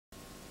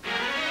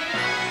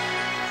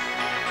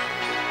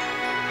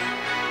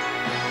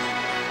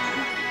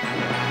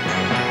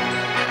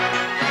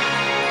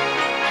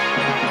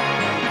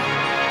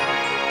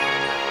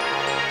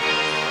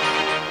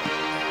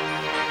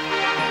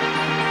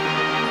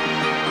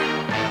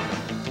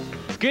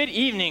Good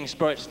evening,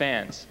 sports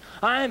fans.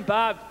 I'm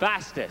Bob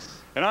Fastus.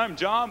 And I'm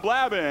John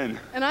Madden.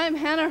 And I'm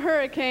Hannah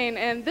Hurricane,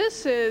 and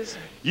this is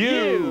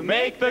You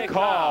Make the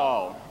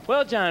Call.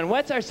 Well, John,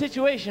 what's our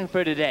situation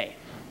for today?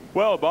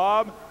 Well,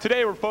 Bob,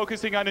 today we're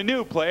focusing on a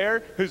new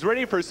player who's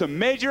ready for some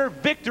major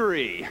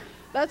victory.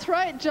 That's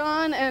right,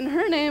 John, and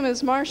her name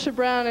is Marcia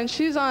Brown, and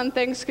she's on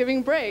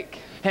Thanksgiving break.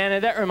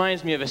 Hannah, that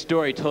reminds me of a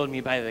story told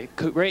me by the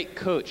great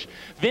coach,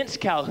 Vince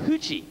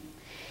Calhucci.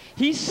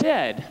 He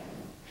said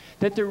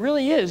that there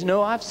really is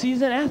no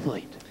off-season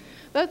athlete.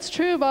 That's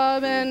true,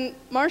 Bob, and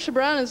Marcia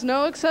Brown is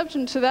no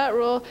exception to that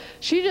rule.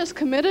 She just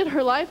committed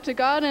her life to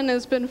God and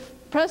has been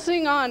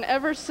pressing on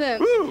ever since.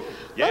 Woo!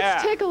 Yeah.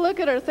 Let's take a look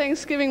at our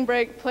Thanksgiving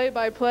break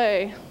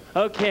play-by-play.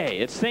 Okay,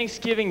 it's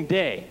Thanksgiving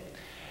Day,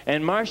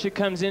 and Marcia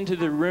comes into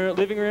the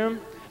living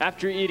room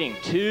after eating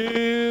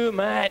too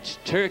much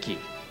turkey.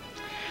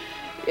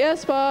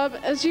 Yes, Bob,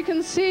 as you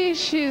can see,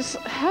 she's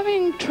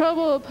having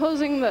trouble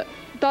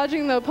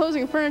dodging the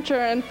opposing furniture,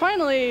 and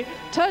finally,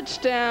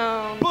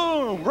 touchdown.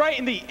 Boom! Right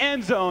in the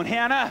end zone,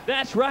 Hannah.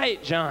 That's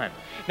right, John.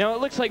 Now, it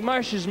looks like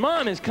Marcia's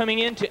mom is coming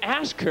in to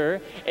ask her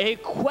a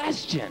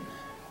question.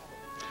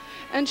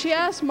 And she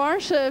asked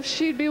Marcia if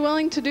she'd be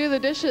willing to do the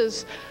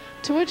dishes,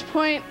 to which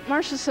point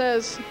Marcia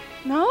says,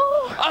 no?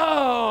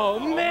 Oh,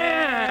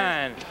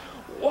 man!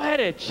 What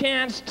a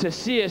chance to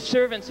see a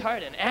servant's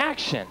heart in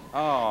action.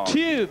 Oh.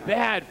 Too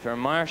bad for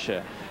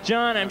Marcia.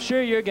 John, I'm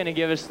sure you're going to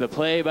give us the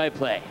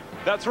play-by-play.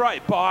 That's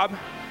right, Bob.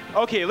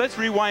 Okay, let's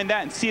rewind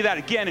that and see that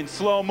again in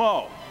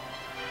slow-mo.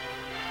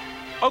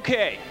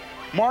 Okay,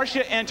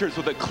 Marcia enters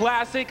with a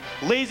classic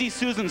Lazy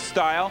Susan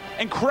style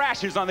and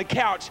crashes on the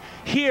couch.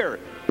 Here,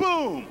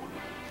 boom!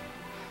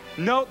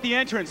 Note the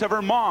entrance of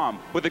her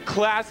mom with a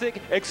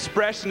classic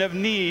expression of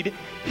need.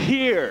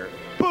 Here,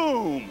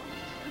 boom!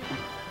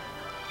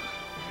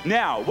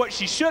 Now, what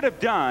she should have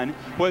done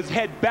was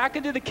head back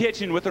into the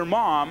kitchen with her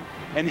mom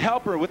and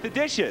help her with the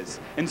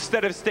dishes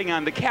instead of staying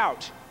on the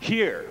couch.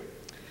 Here.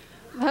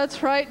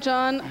 That's right,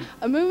 John.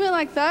 A movement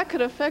like that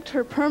could affect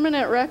her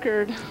permanent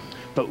record.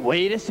 But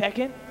wait a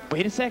second.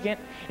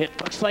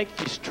 It looks like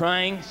she's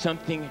trying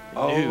something new.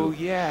 Oh,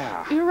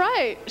 yeah. You're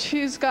right.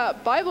 She's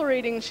got Bible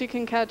reading she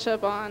can catch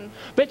up on.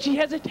 But she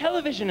has a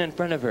television in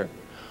front of her.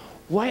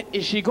 What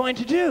is she going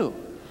to do?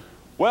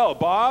 Well,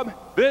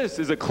 Bob, this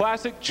is a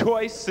classic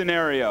choice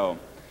scenario.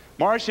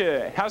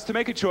 Marcia has to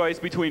make a choice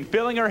between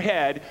filling her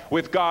head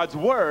with God's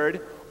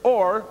Word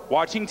or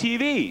watching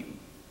TV.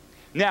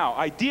 Now,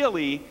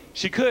 ideally,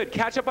 she could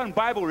catch up on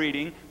Bible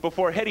reading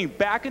before heading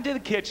back into the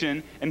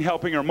kitchen and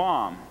helping her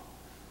mom.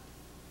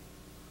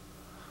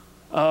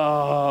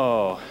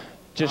 Oh,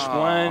 just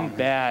one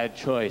bad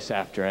choice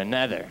after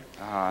another.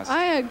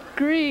 I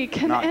agree.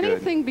 Can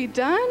anything be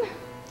done?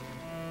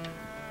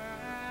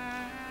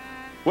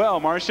 Well,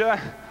 Marcia,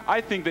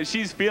 I think that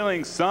she's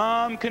feeling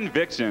some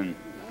conviction.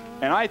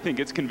 And I think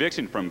it's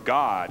conviction from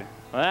God.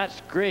 Well,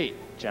 that's great,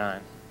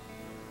 John.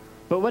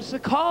 But what's the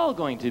call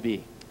going to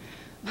be?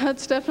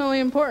 That's definitely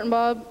important,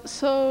 Bob.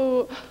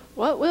 So,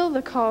 what will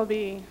the call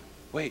be?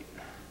 Wait.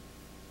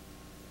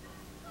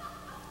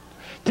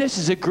 This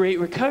is a great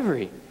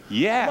recovery.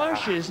 Yeah.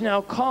 Marcia is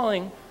now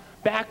calling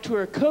back to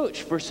her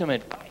coach for some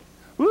advice.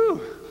 Woo.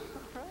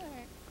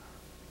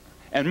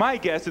 And my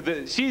guess is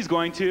that she's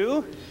going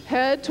to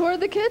head toward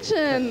the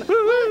kitchen.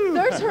 Look,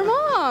 there's her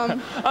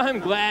mom. I'm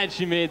glad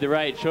she made the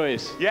right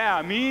choice.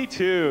 Yeah, me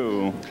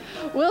too.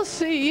 We'll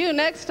see you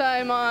next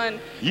time on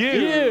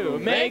You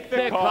Make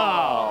the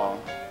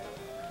Call.